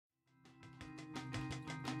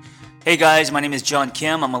Hey guys, my name is John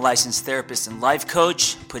Kim. I'm a licensed therapist and life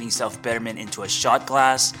coach, putting self-betterment into a shot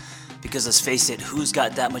glass because let's face it, who's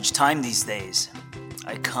got that much time these days?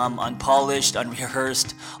 I come unpolished,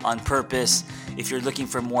 unrehearsed, on purpose. If you're looking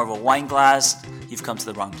for more of a wine glass, you've come to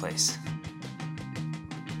the wrong place.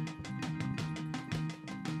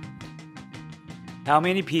 How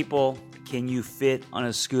many people can you fit on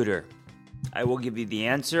a scooter? I will give you the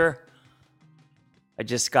answer. I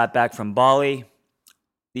just got back from Bali.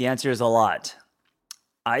 The answer is a lot.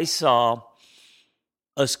 I saw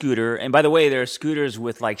a scooter, and by the way, there are scooters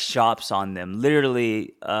with like shops on them,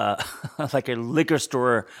 literally like a liquor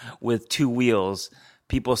store with two wheels,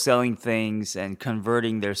 people selling things and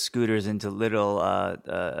converting their scooters into little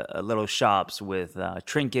shops with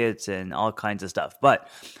trinkets and all kinds of stuff. But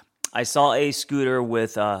I saw a scooter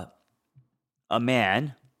with a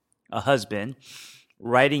man, a husband,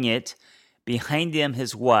 riding it. Behind him,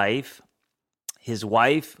 his wife. His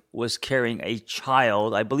wife was carrying a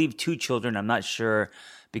child, I believe 2 children, I'm not sure,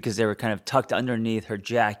 because they were kind of tucked underneath her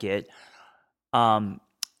jacket. And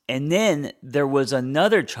then there was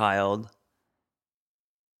another child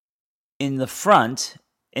in the front,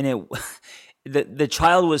 and the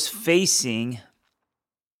child was facing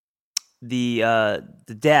the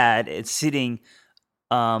dad. It's sitting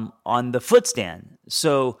on the footstand,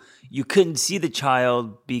 so you couldn't see the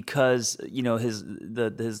child because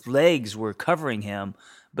his legs were covering him,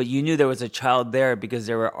 but you knew there was a child there because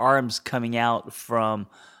there were arms coming out from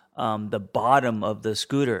the bottom of the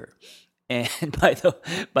scooter, and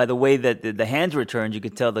by the way that the hands were turned, you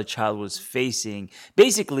could tell the child was facing.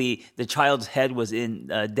 Basically, the child's head was in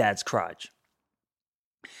Dad's crotch.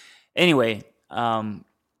 Anyway.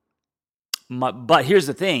 But here's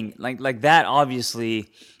the thing, like that obviously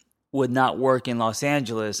would not work in Los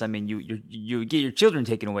Angeles. I mean, you get your children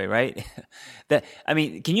taken away, right?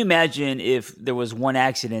 Can you imagine if there was one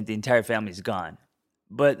accident, the entire family's gone?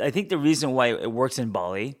 But I think the reason why it works in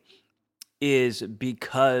Bali is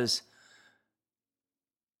because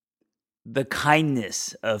the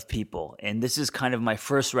kindness of people, and this is kind of my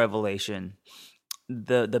first revelation.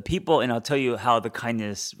 The people, and I'll tell you how the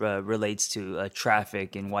kindness relates to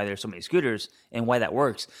traffic and why there's so many scooters and why that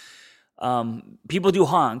works. People do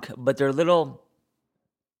honk, but they're little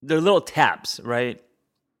taps, right?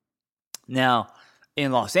 Now,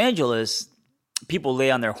 in Los Angeles, people lay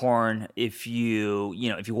on their horn if you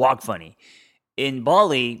walk funny. In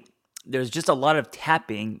Bali, there's just a lot of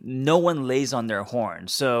tapping. No one lays on their horn.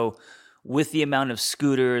 So with the amount of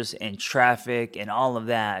scooters and traffic and all of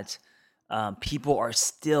that, people are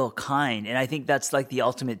still kind. And I think that's like the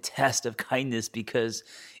ultimate test of kindness, because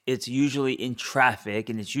it's usually in traffic,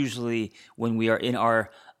 and it's usually when we are in our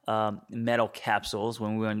metal capsules,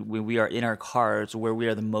 when we are in our cars, where we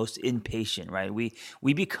are the most impatient, right? We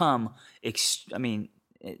become,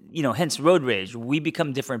 hence road rage. We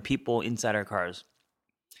become different people inside our cars.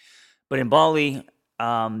 But in Bali,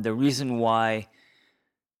 the reason why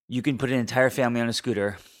you can put an entire family on a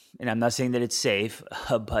scooter, and I'm not saying that it's safe,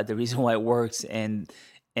 but the reason why it works, and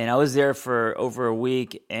I was there for over a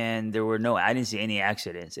week, and I didn't see any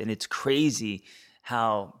accidents. And it's crazy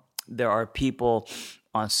how there are people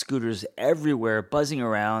on scooters everywhere, buzzing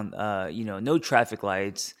around. No traffic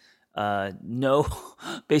lights,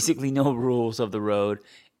 basically no rules of the road,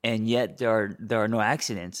 and yet there are no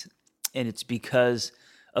accidents. And it's because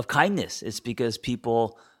of kindness. It's because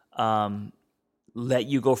people let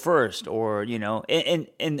you go first, or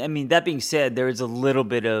and I mean, that being said, there is a little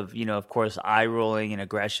bit of of course, eye rolling and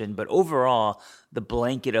aggression, but overall the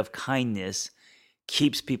blanket of kindness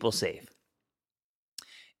keeps people safe.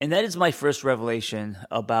 And that is my first revelation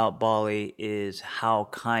about Bali, is how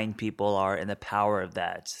kind people are and the power of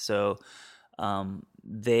that. So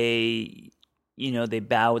they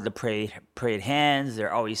bow with the prayed hands.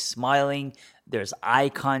 They're always smiling. There's eye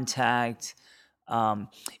contact.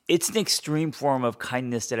 It's an extreme form of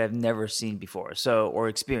kindness that I've never seen before, or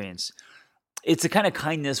experienced. It's a kind of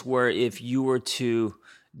kindness where if you were to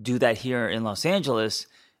do that here in Los Angeles,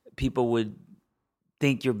 people would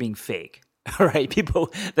think you're being fake, right?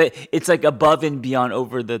 It's like above and beyond,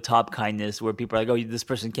 over the top kindness, where people are like, "Oh, this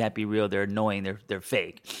person can't be real. They're annoying. They're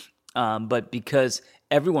fake." But because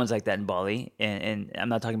everyone's like that in Bali, and I'm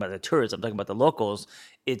not talking about the tourists, I'm talking about the locals,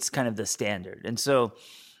 it's kind of the standard. And so,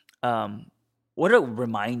 what a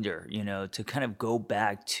reminder, to kind of go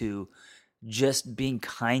back to just being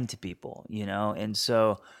kind to people, And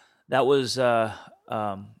so that was, it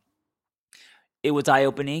was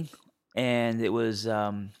eye-opening, and it was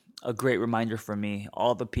a great reminder for me.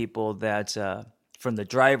 All the people that, from the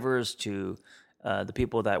drivers to the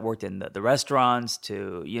people that worked in the restaurants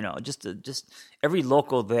to, just every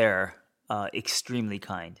local there, extremely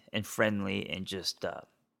kind and friendly and just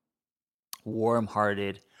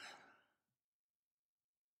warm-hearted.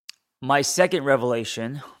 My second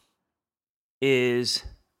revelation is,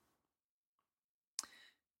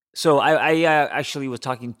 so I actually was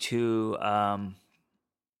talking to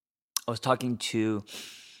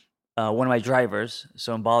one of my drivers.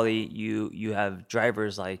 So in Bali, you have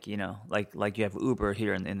drivers like like you have Uber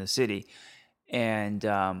here in the city, and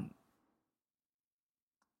I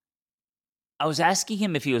was asking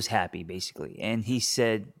him if he was happy, basically, and he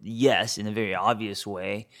said yes in a very obvious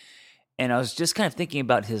way. And I was just kind of thinking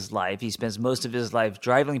about his life. He spends most of his life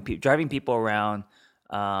driving people around.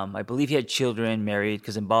 I believe he had children, married,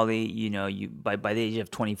 because in Bali, you by the age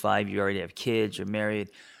of 25, you already have kids, you're married,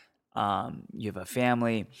 you have a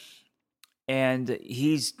family, and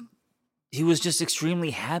he was just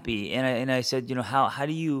extremely happy. And I said, how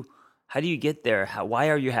do you get there? Why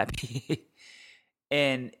are you happy?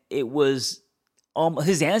 And it was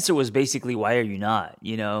his answer was basically, why are you not?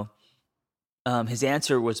 His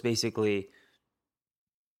answer was basically,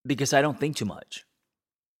 because I don't think too much.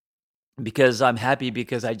 Because I'm happy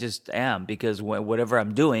because I just am. Because whatever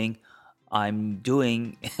I'm doing, and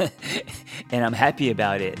I'm happy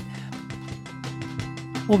about it.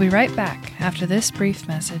 We'll be right back after this brief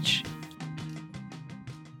message.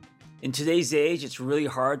 In today's age, it's really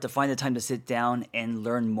hard to find the time to sit down and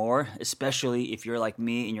learn more, especially if you're like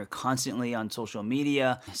me and you're constantly on social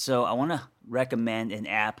media. So I want to recommend an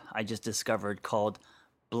app I just discovered called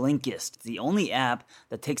Blinkist. It's the only app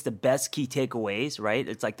that takes the best key takeaways, right?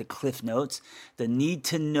 It's like the Cliff Notes, the need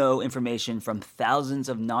to know information from thousands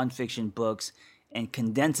of nonfiction books, and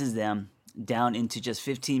condenses them down into just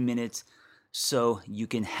 15 minutes so you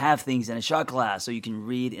can have things in a shot glass, so you can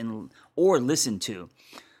read or listen to.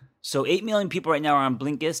 So 8 million people right now are on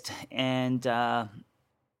Blinkist, and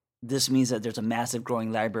this means that there's a massive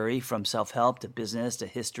growing library from self-help to business to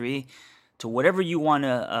history to whatever you want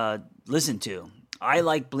to listen to. I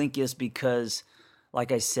like Blinkist because,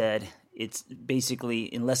 like I said, it's basically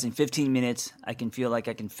in less than 15 minutes, I can feel like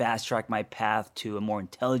I can fast-track my path to a more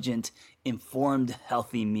intelligent, informed,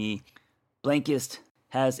 healthy me. Blinkist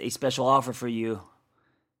has a special offer for you.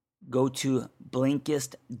 Go to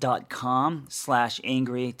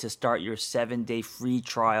Blinkist.com/angry to start your 7-day free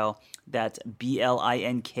trial. That's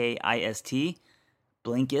BLINKIST,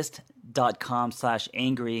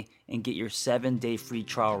 Blinkist.com/angry, and get your 7-day free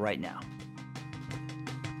trial right now.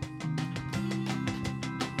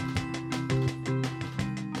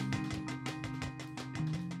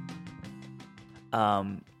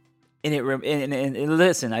 And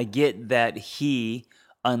listen, I get that he,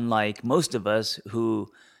 unlike most of us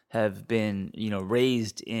who have been,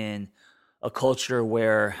 raised in a culture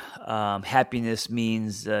where happiness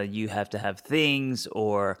means you have to have things,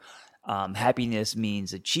 or happiness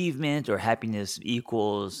means achievement, or happiness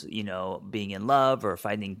equals, being in love or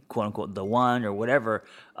finding quote unquote the one or whatever.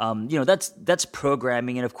 That's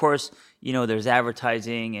programming, and of course, there's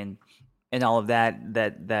advertising and all of that.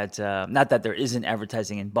 Not that there isn't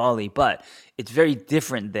advertising in Bali, but it's very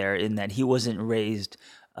different there in that he wasn't raised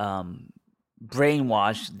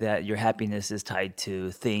brainwashed that your happiness is tied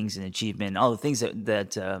to things and achievement, all the things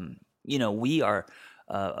that we are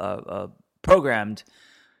programmed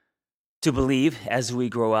to believe as we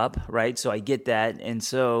grow up, right? So I get that, and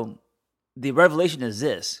so the revelation is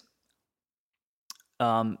this.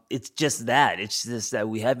 It's just that. It's just that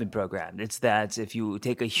we have been programmed. It's that if you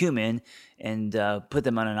take a human and put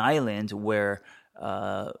them on an island where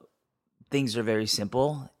things are very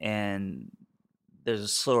simple and there's a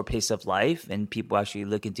slower pace of life, and people actually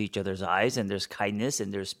look into each other's eyes, and there's kindness,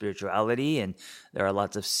 and there's spirituality, and there are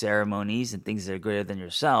lots of ceremonies and things that are greater than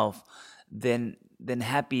yourself, then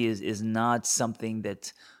happy is not something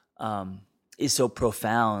that is so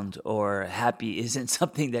profound, or happy isn't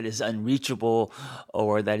something that is unreachable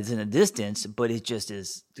or that is in a distance, but it just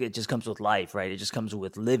comes with life, right? It just comes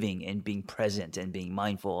with living and being present and being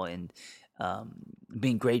mindful and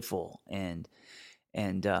being grateful. And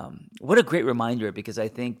what a great reminder, because I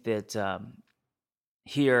think that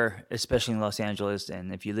here, especially in Los Angeles,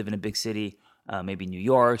 and if you live in a big city, maybe New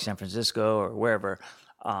York, San Francisco, or wherever,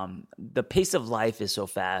 the pace of life is so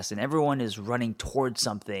fast and everyone is running towards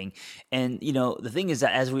something. And, the thing is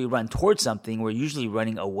that as we run towards something, we're usually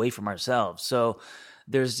running away from ourselves. So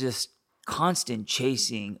there's this constant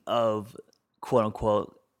chasing of quote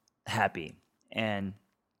unquote happy. And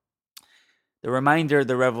the reminder,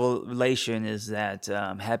 the revelation is that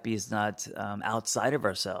happy is not outside of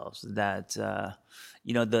ourselves. That the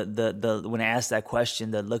when I asked that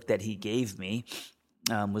question, the look that he gave me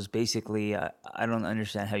was basically, I don't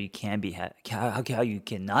understand how you can be how you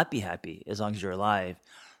cannot be happy as long as you're alive.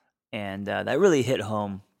 and that really hit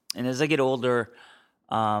home. And as I get older,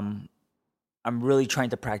 um, I'm really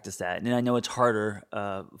trying to practice that, and I know it's harder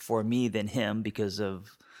for me than him because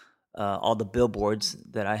of all the billboards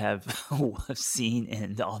that I have seen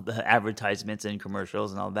and all the advertisements and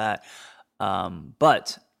commercials and all that.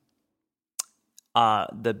 But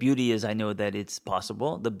the beauty is, I know that it's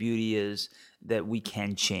possible. The beauty is that we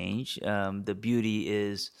can change. The beauty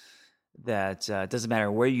is that it doesn't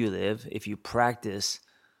matter where you live, if you practice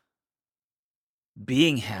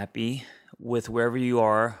being happy with wherever you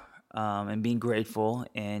are, and being grateful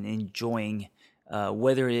and enjoying,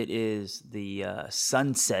 whether it is the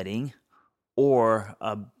sun setting or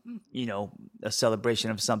a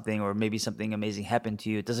celebration of something, or maybe something amazing happened to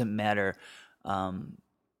you. It doesn't matter um,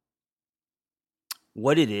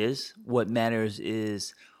 what it is. What matters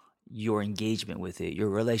is your engagement with it, your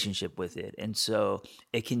relationship with it. And so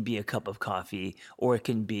it can be a cup of coffee, or it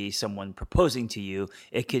can be someone proposing to you.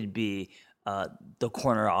 It could be the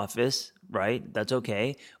corner office, right? That's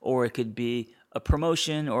okay. Or it could be a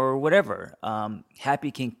promotion or whatever.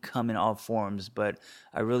 Happy can come in all forms, but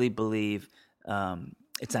I really believe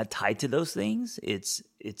it's not tied to those things. It's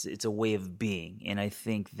a way of being, and I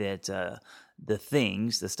think that the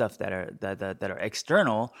things, the stuff that are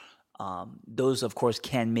external, those of course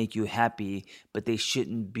can make you happy, but they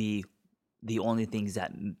shouldn't be the only things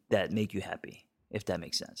that make you happy, if that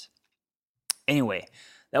makes sense. Anyway,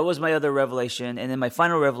 that was my other revelation, and then my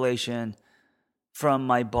final revelation from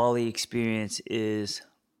my Bali experience is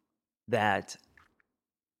that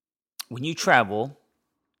when you travel,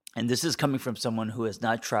 and this is coming from someone who has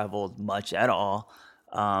not traveled much at all.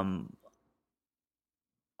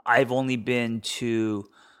 I've only been to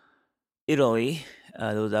Italy.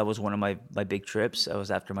 That was one of my big trips. I was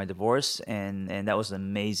after my divorce, and that was an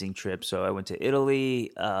amazing trip. So I went to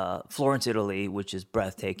Italy, Florence, Italy, which is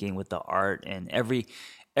breathtaking with the art, and every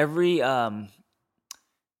every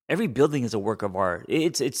building is a work of art.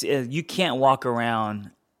 It's you can't walk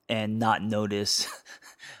around and not notice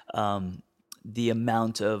the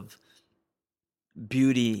amount of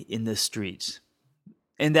beauty in the streets,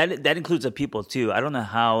 and that includes the people too. I don't know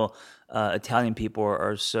how Italian people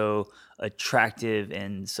are so attractive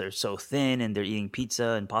and so thin, and they're eating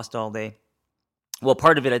pizza and pasta all day. Well,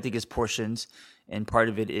 part of it I think is portions, and part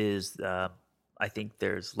of it is I think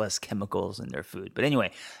there's less chemicals in their food. But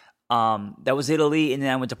anyway, that was Italy, and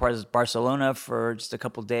then I went to Barcelona for just a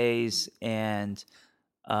couple days, and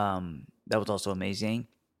that was also amazing.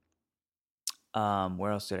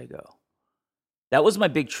 Where else did I go? That was my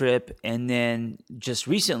big trip, and then just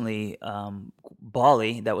recently,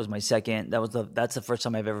 Bali. That was my second. That's the first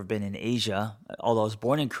time I've ever been in Asia. Although I was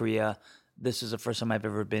born in Korea, this is the first time I've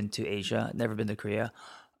ever been to Asia. Never been to Korea.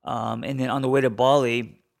 And then on the way to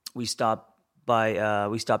Bali, we stopped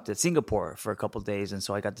at Singapore for a couple days, and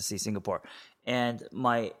so I got to see Singapore. And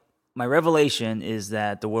my revelation is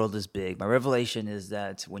that the world is big. My revelation is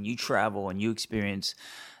that when you travel and you experience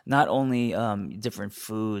not only different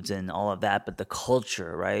foods and all of that, but the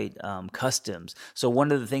culture, right? Customs. So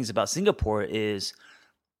one of the things about Singapore is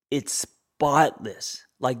it's spotless.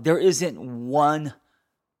 Like there isn't one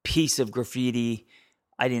piece of graffiti.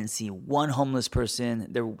 I didn't see one homeless person.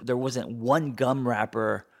 There wasn't one gum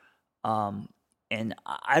wrapper. And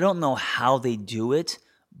I don't know how they do it,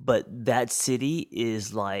 but that city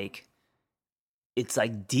is like it's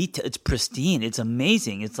like it's pristine. It's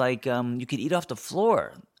amazing. It's like you could eat off the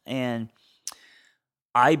floor. And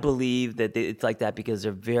I believe that it's like that because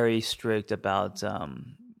they're very strict about,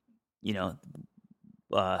 you know,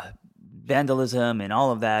 vandalism and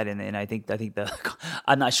all of that. And I think the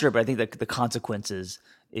I'm not sure, but I think the consequences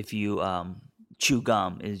if you chew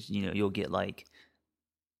gum is you'll get like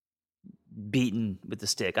beaten with the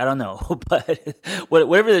stick. I don't know, but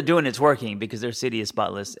whatever they're doing, it's working because their city is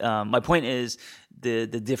spotless. My point is the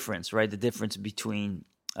difference, right? The difference between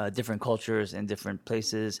different cultures and different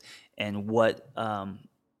places, and what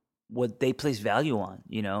they place value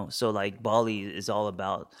on. So like Bali is all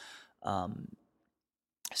about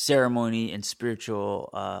ceremony and spiritual,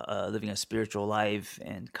 living a spiritual life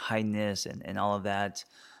and kindness and all of that.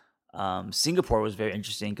 Singapore was very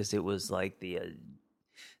interesting because it was like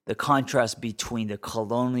the contrast between the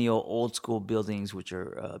colonial old school buildings, which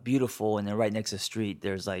are beautiful, and then right next to the street,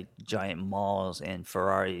 there's like giant malls and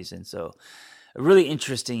Ferraris. And so a really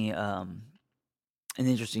interesting, an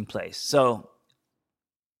interesting place. So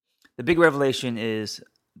the big revelation is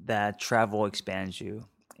that travel expands you.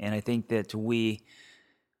 And I think that we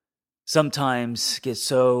sometimes get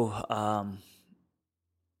so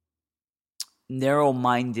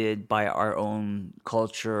narrow-minded by our own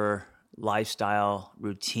culture, lifestyle,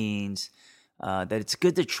 routines, that it's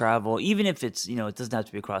good to travel, even if it's, it doesn't have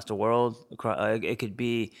to be across the world. It could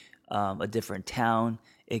be a different town.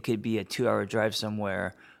 It could be a 2-hour drive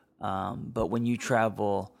somewhere. But when you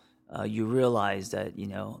travel, you realize that,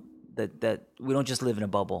 that we don't just live in a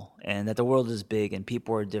bubble, and that the world is big and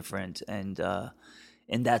people are different.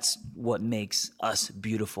 And that's what makes us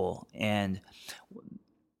beautiful. And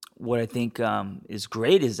what I think is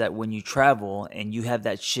great is that when you travel and you have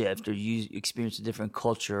that shift, or you experience a different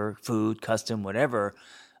culture, food, custom, whatever,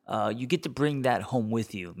 you get to bring that home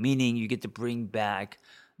with you. Meaning you get to bring back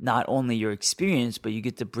not only your experience, but you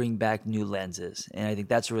get to bring back new lenses. And I think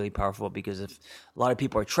that's really powerful, because if a lot of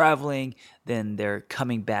people are traveling, then they're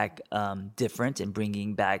coming back different and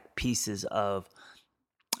bringing back pieces of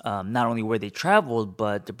not only where they traveled,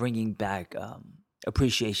 but they're bringing back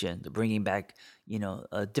appreciation. They're bringing back,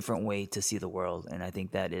 a different way to see the world. And I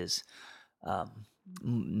think that is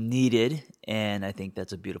needed. And I think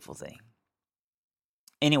that's a beautiful thing.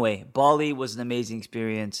 Anyway, Bali was an amazing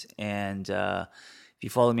experience. And if you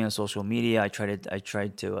follow me on social media, I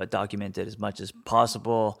tried to document it as much as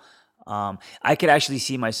possible. I could actually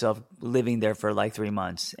see myself living there for like 3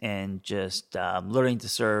 months and just learning to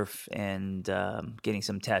surf and getting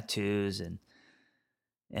some tattoos and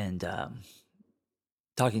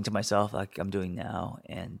talking to myself like I'm doing now,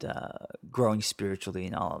 and growing spiritually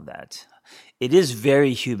and all of that. It is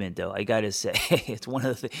very humid, though. I gotta say,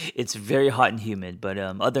 it's very hot and humid. But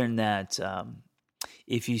other than that,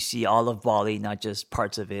 if you see all of Bali, not just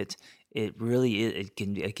parts of it, it really is.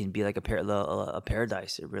 It can be like a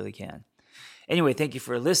paradise. It really can. Anyway, thank you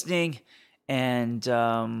for listening, and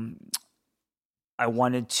I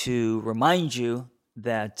wanted to remind you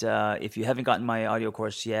that if you haven't gotten my audio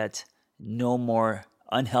course yet, No More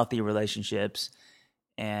Unhealthy Relationships,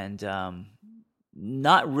 and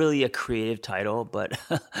not really a creative title, but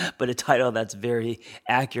but a title that's very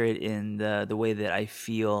accurate in the way that I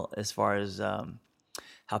feel, as far as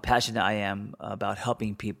how passionate I am about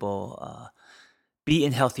helping people be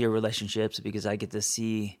in healthier relationships, because I get to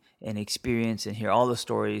see and experience and hear all the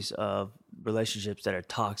stories of relationships that are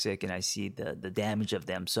toxic, and I see the damage of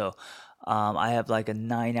them. So I have like a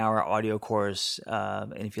 9-hour audio course,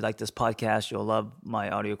 and if you like this podcast, you'll love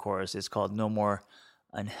my audio course. It's called No More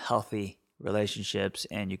Unhealthy Relationships,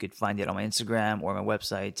 and you could find it on my Instagram or my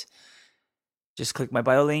website. Just click my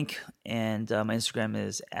bio link, and my Instagram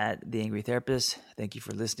is @TheAngryTherapist. Thank you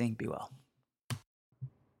for listening. Be well.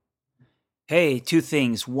 Hey, 2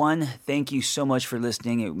 things. 1, thank you so much for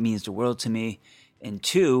listening. It means the world to me. And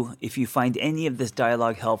 2, if you find any of this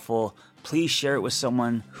dialogue helpful, please share it with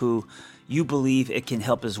someone who you believe it can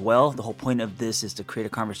help as well. The whole point of this is to create a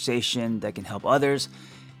conversation that can help others.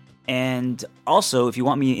 And also, if you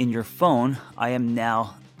want me in your phone, I am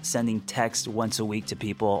now sending text once a week to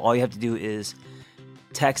people. All you have to do is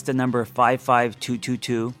text the number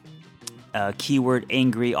 55222, keyword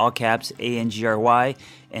angry, all caps, ANGRY,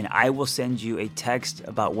 and I will send you a text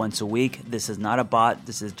about once a week. This is not a bot.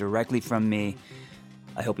 This is directly from me.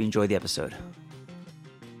 I hope you enjoy the episode.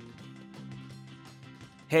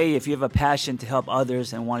 Hey, if you have a passion to help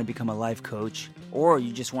others and want to become a life coach, or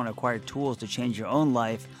you just want to acquire tools to change your own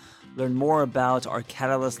life, learn more about our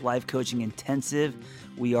Catalyst Life Coaching Intensive.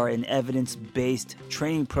 We are an evidence-based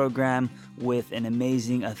training program with an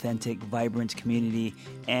amazing, authentic, vibrant community,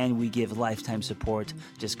 and we give lifetime support.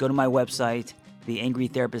 Just go to my website,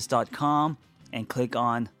 theangrytherapist.com, and click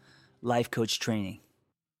on Life Coach Training.